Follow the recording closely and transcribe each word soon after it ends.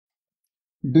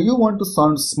Do you want to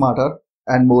sound smarter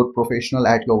and more professional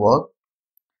at your work?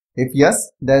 If yes,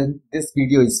 then this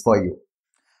video is for you.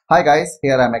 Hi guys,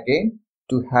 here I am again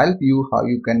to help you how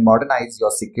you can modernize your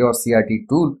SecureCRT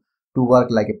tool to work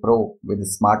like a pro with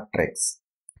smart tricks.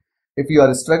 If you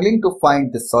are struggling to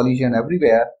find this solution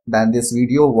everywhere, then this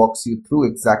video walks you through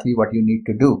exactly what you need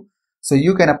to do so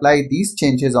you can apply these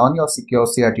changes on your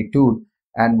SecureCRT tool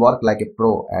and work like a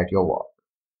pro at your work.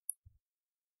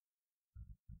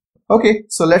 Okay,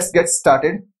 so let's get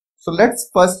started. So let's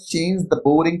first change the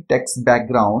boring text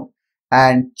background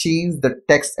and change the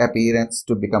text appearance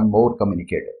to become more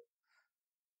communicative.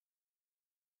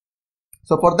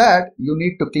 So for that, you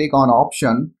need to click on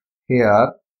option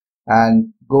here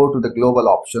and go to the global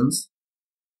options.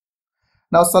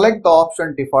 Now select the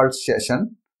option default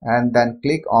session and then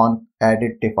click on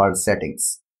edit default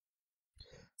settings.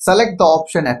 Select the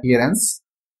option appearance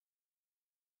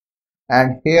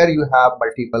and here you have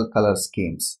multiple color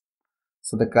schemes.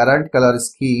 So the current color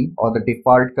scheme or the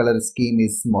default color scheme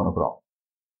is monochrome.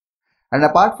 And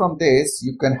apart from this,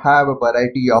 you can have a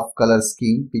variety of color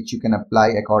scheme which you can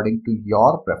apply according to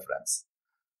your preference.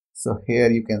 So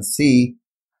here you can see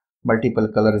multiple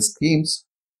color schemes.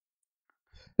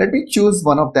 Let me choose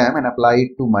one of them and apply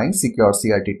it to my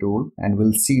SecureCRT tool and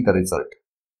we'll see the result.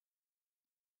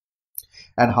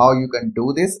 And how you can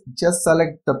do this, just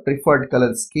select the preferred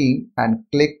color scheme and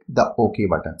click the OK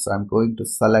button. So I'm going to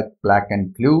select black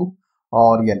and blue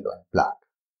or yellow and black.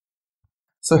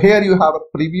 So here you have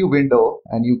a preview window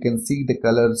and you can see the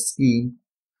color scheme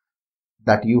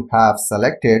that you have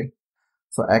selected.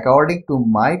 So according to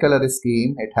my color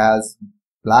scheme, it has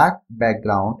black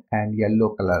background and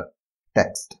yellow color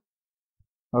text.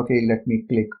 Okay, let me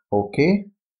click OK.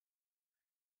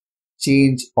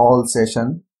 Change all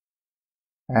session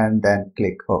and then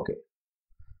click OK.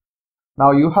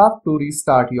 Now you have to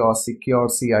restart your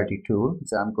SecureCRT tool.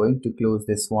 So I'm going to close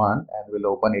this one and we'll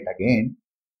open it again.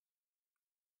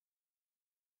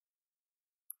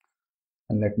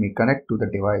 And let me connect to the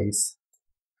device.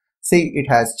 See, it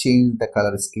has changed the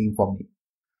color scheme for me.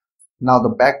 Now the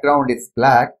background is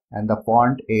black and the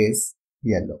font is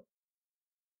yellow.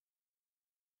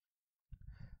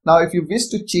 Now if you wish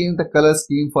to change the color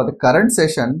scheme for the current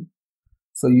session,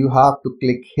 so you have to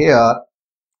click here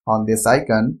on this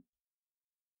icon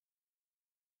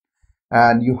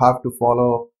and you have to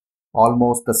follow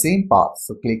almost the same path.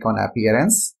 So click on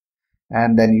appearance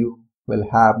and then you will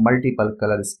have multiple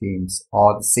color schemes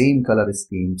or the same color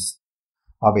schemes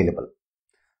available.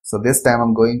 So this time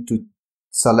I'm going to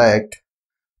select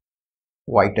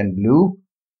white and blue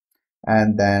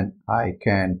and then I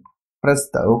can press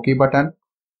the OK button,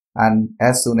 and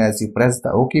as soon as you press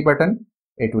the OK button,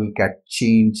 it will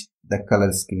change the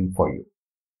color scheme for you.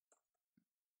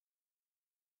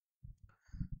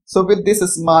 So with this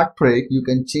smart trick, you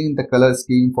can change the color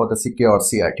scheme for the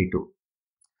SecureCRT tool.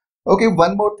 Okay,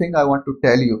 one more thing I want to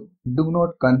tell you. Do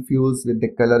not confuse with the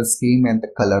color scheme and the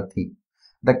color theme.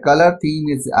 The color theme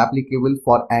is applicable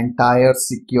for entire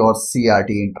SecureCRT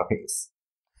interface.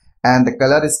 And the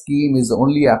color scheme is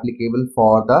only applicable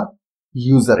for the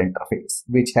user interface,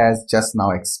 which has just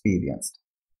now experienced.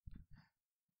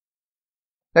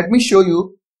 Let me show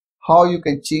you how you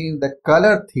can change the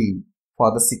color theme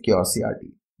for the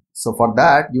SecureCRT. So for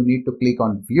that, you need to click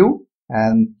on view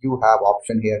and you have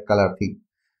option here color theme.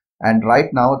 And right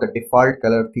now the default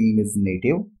color theme is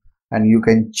native and you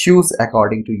can choose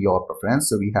according to your preference.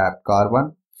 So we have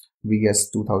carbon,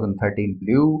 VS 2013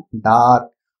 blue,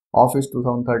 dark, Office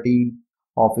 2013,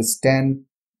 Office 10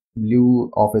 blue,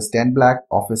 Office 10 black,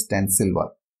 Office 10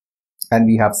 silver. And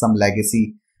we have some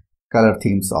legacy color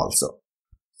themes also.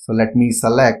 So let me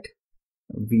select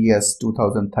VS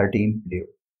 2013 blue.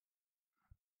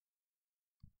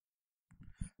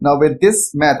 Now with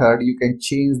this method, you can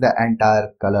change the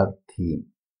entire color theme.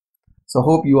 So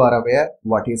hope you are aware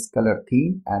what is color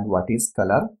theme and what is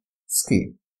color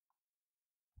scheme.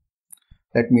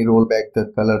 Let me roll back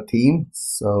the color theme.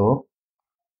 So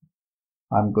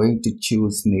I'm going to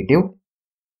choose native.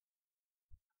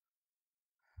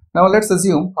 Now let's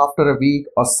assume after a week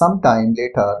or sometime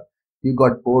later, you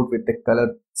got bored with the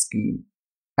color scheme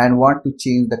and want to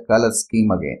change the color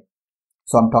scheme again.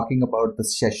 So I'm talking about the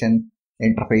session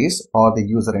interface or the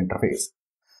user interface.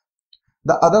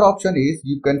 The other option is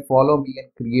you can follow me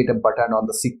and create a button on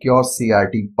the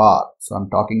SecureCRT bar. So I'm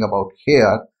talking about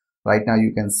here. Right now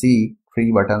you can see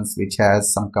 3 buttons which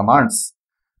has some commands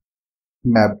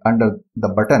mapped under the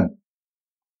button.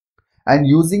 And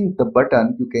using the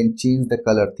button, you can change the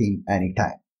color theme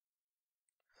anytime.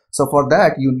 So for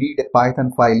that, you need a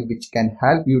Python file which can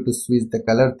help you to switch the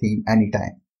color theme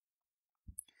anytime.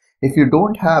 If you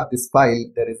don't have this file,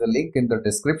 there is a link in the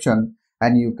description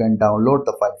and you can download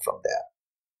the file from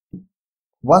there.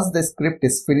 Once the script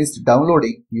is finished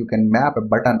downloading, you can map a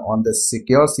button on the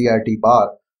SecureCRT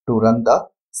bar to run the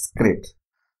script.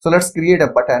 So let's create a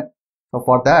button. So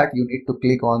for that, you need to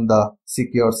click on the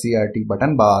SecureCRT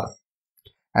button bar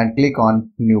and click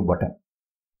on New Button.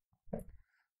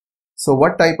 So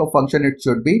what type of function it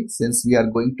should be, since we are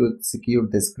going to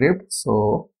execute the script?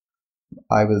 So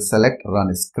I will select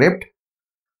Run Script.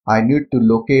 I need to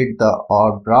locate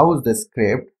or browse the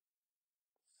script.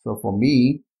 So for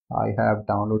me, I have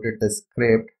downloaded the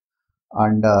script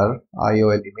under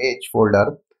IOL image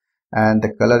folder, and the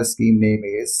color scheme name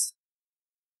is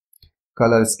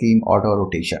color scheme auto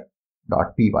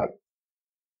rotation.py.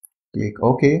 Click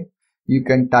OK. You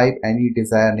can type any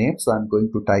desired name. So I'm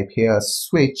going to type here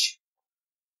switch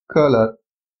color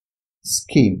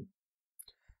scheme.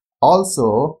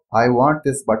 Also, I want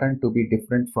this button to be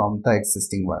different from the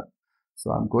existing one.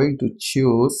 So I'm going to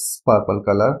choose purple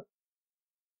color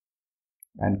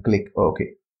and click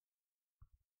OK.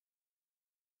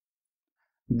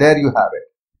 There you have it.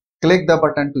 Click the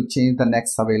button to change the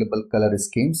next available color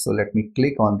scheme. So let me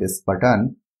click on this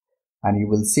button and you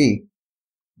will see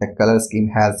the color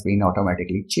scheme has been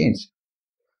automatically changed.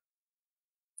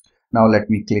 Now let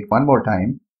me click one more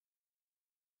time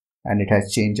and it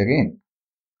has changed again.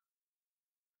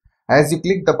 As you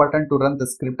click the button to run the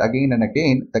script again and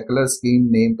again, the color scheme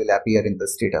name will appear in the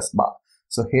status bar.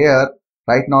 So here,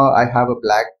 right now I have a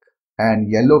black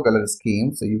and yellow color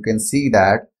scheme. So you can see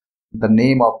that the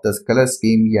name of this color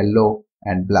scheme yellow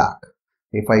and black.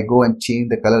 If I go and change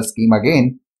the color scheme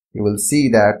again, you will see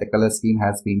that the color scheme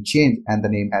has been changed and the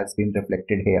name has been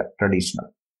reflected here,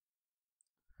 traditional.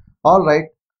 Alright,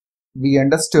 we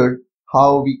understood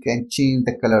how we can change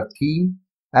the color theme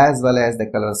as well as the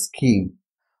color scheme.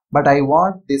 But I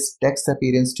want this text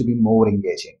appearance to be more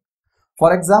engaging.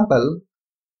 For example,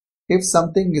 if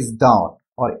something is down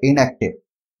or inactive,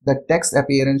 the text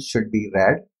appearance should be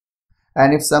red.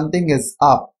 And if something is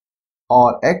up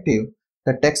or active,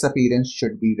 the text appearance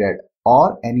should be red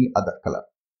or any other color.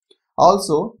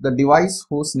 Also, the device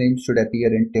host name should appear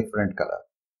in different color.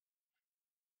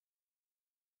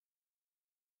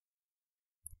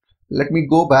 Let me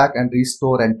go back and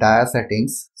restore entire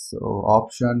settings. So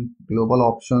option, global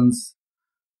options,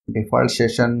 default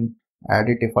session,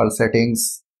 edit default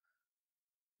settings,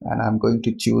 and I'm going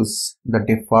to choose the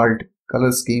default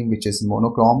color scheme, which is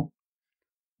monochrome,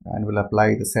 and will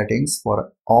apply the settings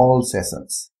for all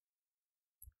sessions.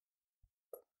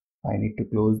 I need to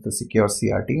close the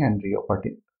SecureCRT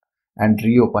and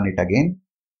reopen it again.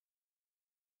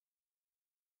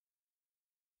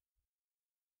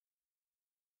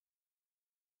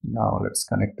 Now let's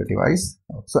connect the device.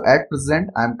 So at present,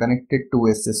 I'm connected to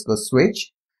a Cisco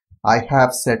switch. I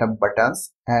have set up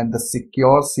buttons and the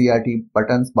SecureCRT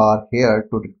buttons bar here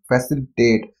to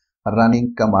facilitate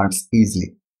running commands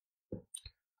easily.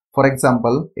 For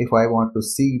example, if I want to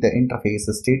see the interface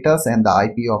status and the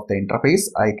IP of the interface,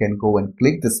 I can go and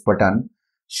click this button,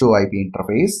 show IP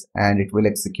interface, and it will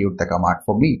execute the command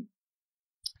for me.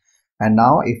 And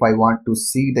now if I want to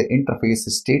see the interface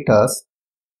status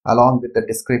along with the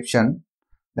description,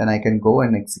 then I can go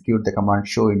and execute the command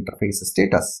show interface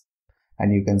status.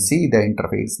 And you can see the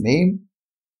interface name,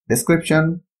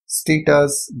 description,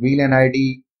 status, VLAN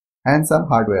ID, and some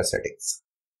hardware settings.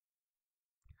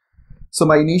 So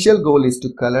my initial goal is to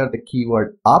color the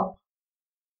keyword up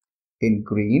in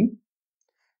green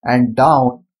and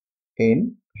down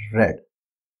in red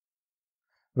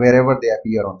wherever they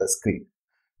appear on the screen.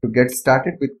 To get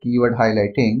started with keyword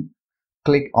highlighting,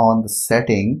 click on the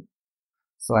setting.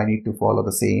 So I need to follow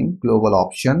the same global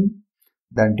option,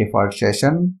 then default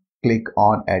session, click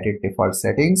on edit default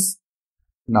settings.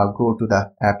 Now go to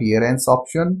the appearance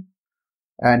option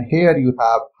and here you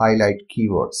have highlight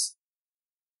keywords.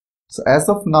 So as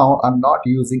of now, I'm not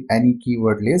using any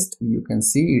keyword list. You can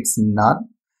see it's none.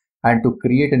 And to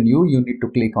create a new, you need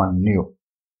to click on new.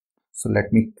 So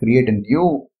let me create a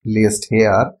new list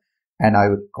here and I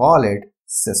will call it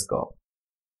Cisco.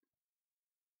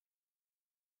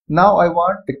 Now I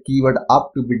want the keyword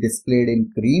up to be displayed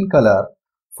in green color.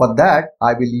 For that,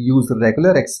 I will use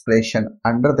regular expression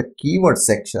under the keyword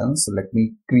section. So let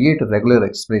me create a regular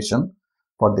expression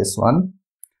for this one.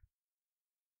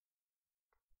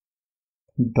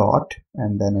 Dot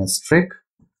and then a strict,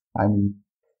 and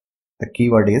the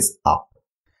keyword is up.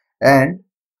 And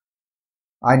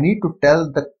I need to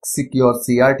tell the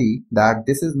SecureCRT that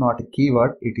this is not a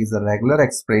keyword, it is a regular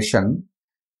expression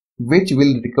which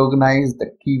will recognize the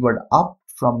keyword up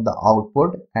from the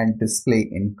output and display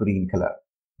in green color.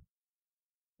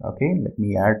 Okay, let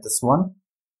me add this one.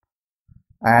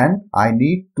 and I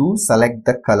need to select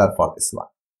the color for this one.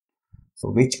 So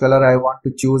which color I want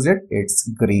to choose it? It's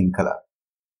green color.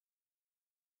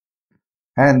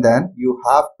 And then you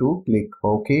have to click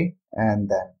OK and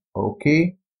then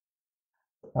OK,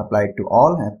 apply it to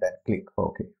all and then click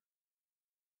OK.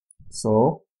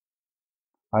 So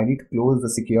I need to close the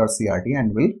SecureCRT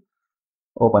and will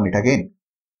open it again.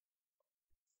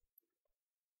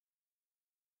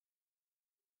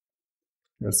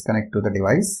 Let's connect to the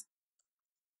device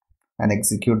and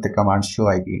execute the command show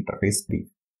IP interface brief.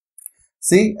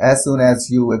 See, as soon as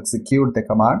you execute the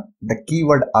command, the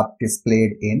keyword up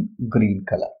displayed in green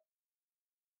color.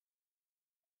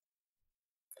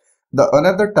 The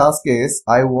another task is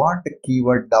I want the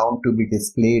keyword down to be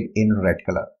displayed in red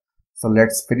color. So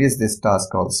let's finish this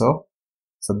task also.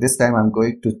 So this time I'm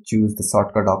going to choose the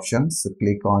shortcut option. So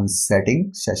click on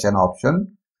setting, session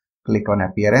option, click on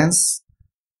appearance,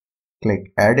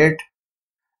 click edit,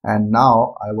 and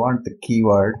now I want the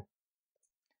keyword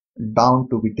down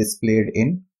to be displayed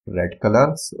in red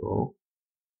color. So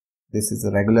this is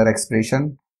a regular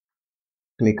expression.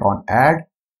 Click on add.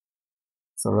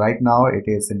 So right now it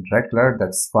is in red color.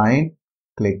 That's fine.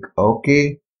 Click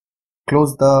OK.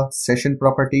 Close the session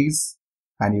properties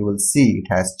and you will see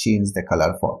it has changed the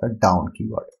color for the down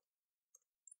keyword.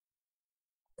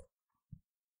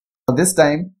 So this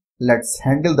time let's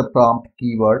handle the prompt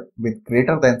keyword with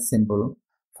greater than symbol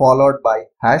followed by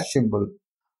hash symbol.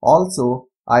 Also,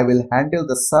 I will handle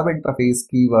the sub interface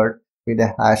keyword with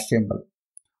a hash symbol.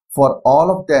 For all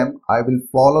of them, I will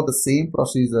follow the same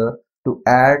procedure to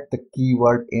add the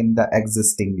keyword in the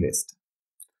existing list.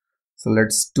 So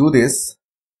let's do this.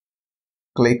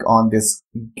 Click on this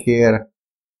gear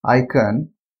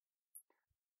icon,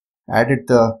 edit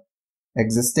the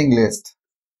existing list.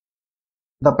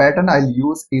 The pattern I'll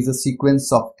use is a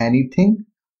sequence of anything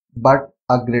but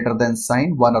a greater than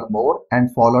sign, one or more,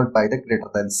 and followed by the greater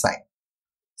than sign.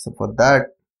 So for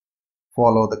that,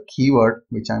 follow the keyword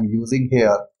which I'm using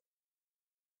here.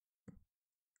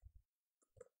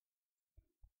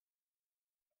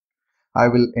 I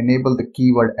will enable the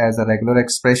keyword as a regular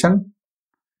expression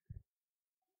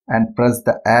and press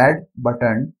the add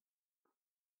button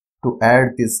to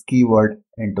add this keyword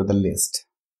into the list.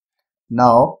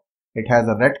 Now it has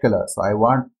a red color, so I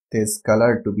want this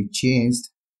color to be changed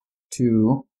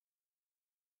to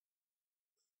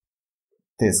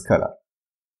this color,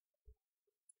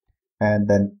 and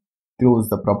then close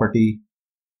the property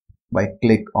by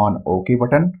click on OK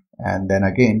button and then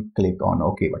again click on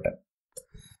OK button.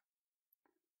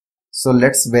 So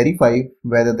let's verify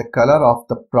whether the color of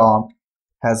the prompt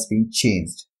has been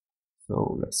changed.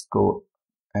 So let's go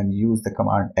and use the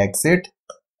command exit.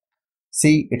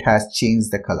 See, it has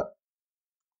changed the color.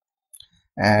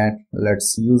 And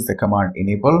let's use the command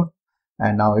enable,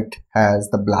 and now it has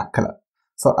the black color.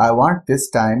 So I want this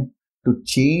time to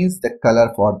change the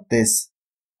color for this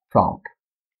prompt.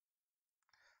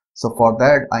 So for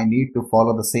that I need to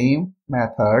follow the same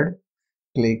method.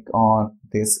 Click on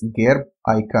this gear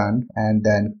icon and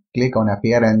then click on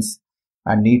appearance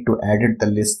and need to edit the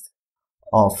list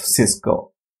of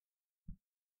Cisco.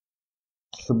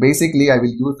 So basically I will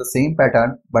use the same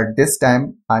pattern, but this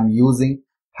time I'm using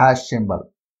hash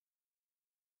symbol.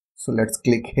 So let's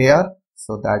click here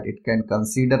so that it can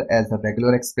consider as a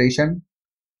regular expression.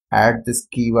 Add this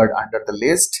keyword under the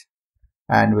list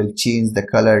and we'll change the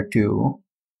color to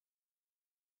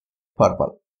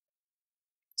purple.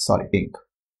 Sorry, pink.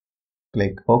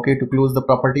 Click OK to close the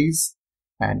properties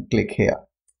and click here.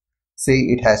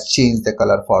 See, it has changed the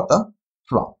color for the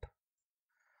prompt.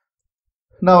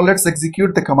 Now let's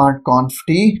execute the command conft.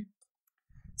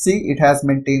 See, it has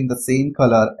maintained the same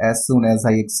color as soon as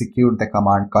I execute the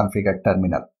command configure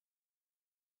terminal.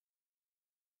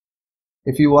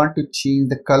 If you want to change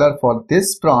the color for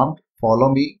this prompt,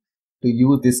 follow me to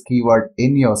use this keyword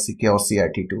in your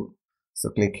SecureCRT tool. So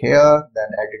click here, then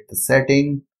edit the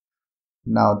setting.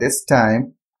 Now this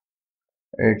time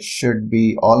it should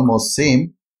be almost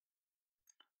same.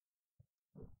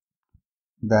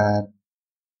 Then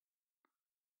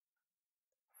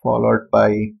followed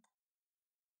by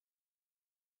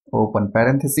open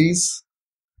parentheses,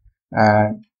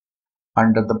 and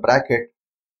under the bracket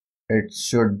it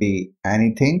should be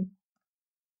anything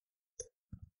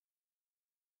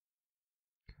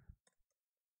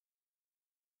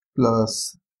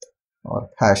plus or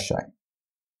hash sign.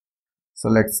 So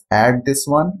let's add this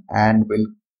one and we'll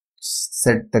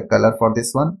set the color for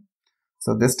this one.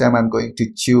 So this time I'm going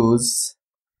to choose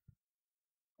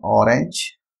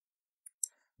orange.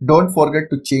 Don't forget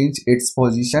to change its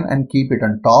position and keep it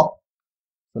on top.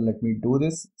 So let me do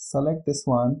this. Select this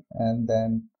one and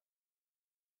then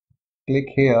click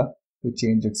here to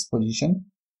change its position.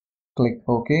 Click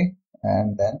OK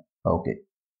and then OK.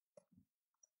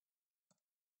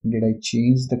 Did I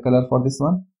change the color for this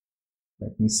one?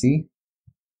 Let me see.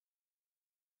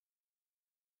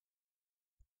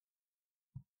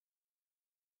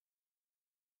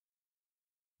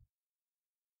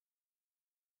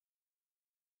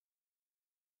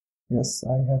 Yes,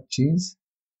 I have changed.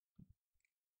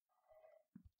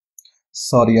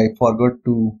 Sorry, I forgot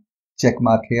to check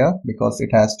mark here because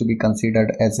it has to be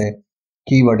considered as a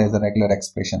keyword as a regular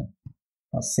expression.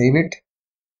 Now save it.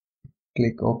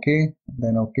 Click OK,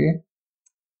 then OK.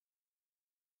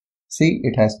 See,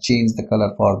 it has changed the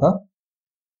color for the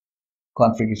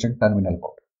configuration terminal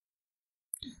board.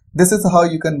 This is how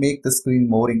you can make the screen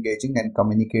more engaging and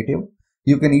communicative.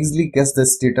 You can easily guess the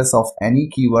status of any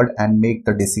keyword and make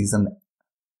the decision.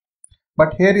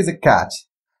 But here is a catch.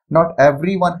 Not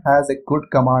everyone has a good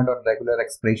command or regular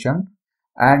expression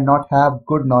and not have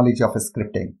good knowledge of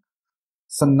scripting.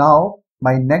 So now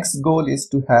my next goal is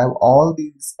to have all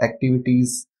these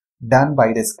activities done by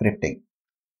the scripting.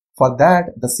 For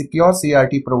that, the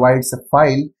SecureCRT provides a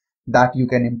file that you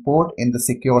can import in the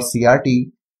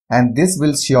SecureCRT, and this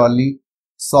will surely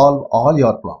solve all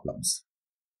your problems.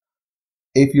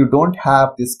 If you don't have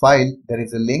this file, there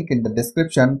is a link in the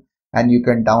description and you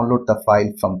can download the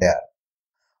file from there.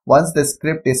 Once the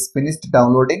script is finished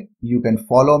downloading, you can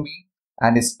follow me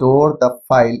and store the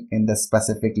file in the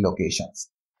specific locations.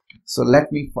 So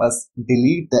let me first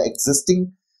delete the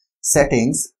existing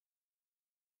settings.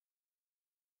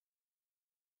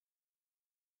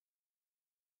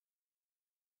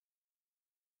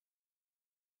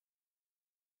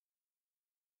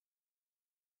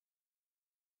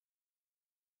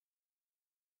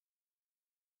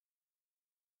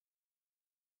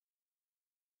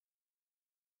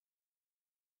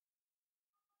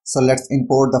 So let's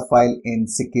import the file in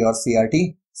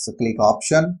SecureCRT. So click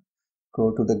option,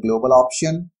 go to the global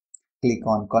option, click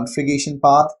on configuration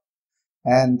path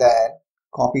and then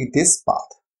copy this path.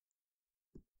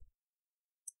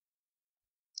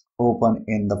 Open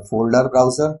in the folder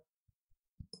browser.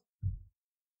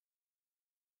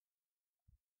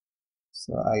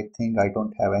 So I think I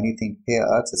don't have anything here.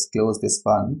 Just close this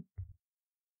one.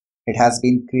 It has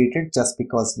been created just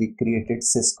because we created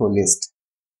Cisco list.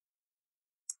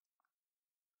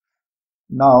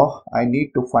 Now I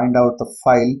need to find out the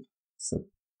file. So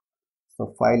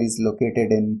the file is located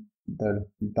in the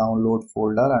download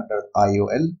folder under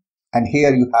IOL, and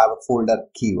here you have a folder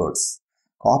keywords.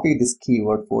 Copy this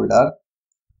keyword folder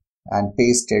and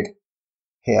paste it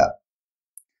here.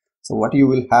 So what you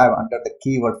will have under the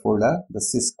keyword folder, the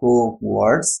Cisco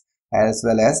words as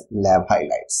well as lab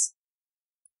highlights.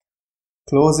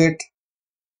 Close it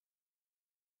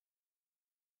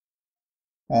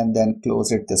and then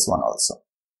close it this one also.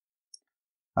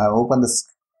 Now open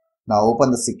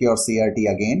the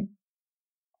SecureCRT again.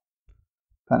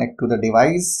 Connect to the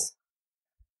device.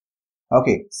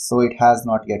 Okay, so it has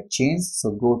not yet changed.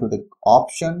 So go to the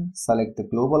option, select the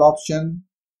global option,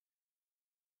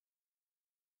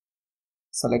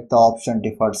 select the option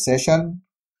default session,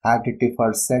 add the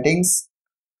default settings,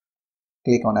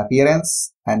 click on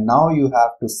appearance, and now you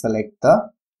have to select the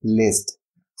list.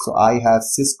 So I have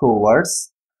Cisco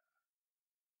words,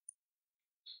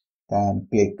 then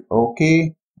click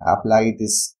OK, apply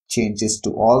these changes to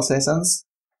all sessions,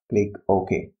 click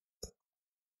OK.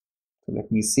 So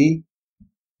let me see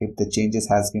if the changes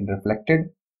has been reflected.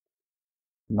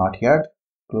 Not yet.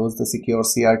 Close the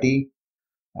SecureCRT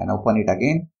and open it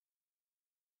again.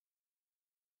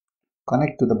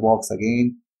 Connect to the box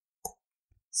again.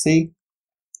 See,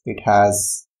 it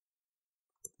has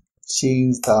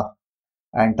changed the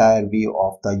entire view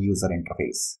of the user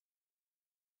interface.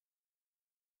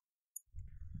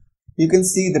 You can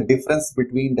see the difference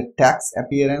between the text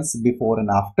appearance before and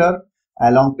after.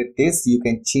 Along with this, you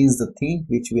can change the theme,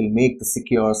 which will make the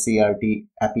SecureCRT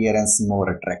appearance more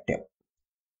attractive.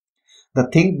 The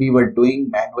thing we were doing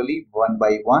manually one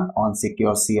by one on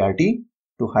SecureCRT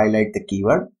to highlight the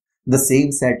keyword, the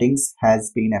same settings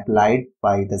has been applied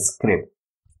by the script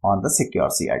on the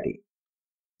SecureCRT.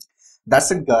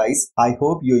 That's it guys. I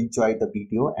hope you enjoyed the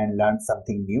video and learned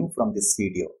something new from this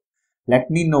video. Let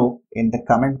me know in the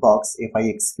comment box if I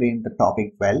explained the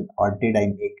topic well or did I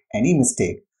make any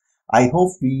mistake. I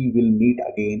hope we will meet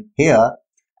again here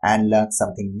and learn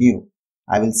something new.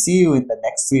 I will see you in the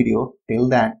next video. Till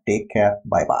then, take care.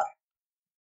 Bye bye.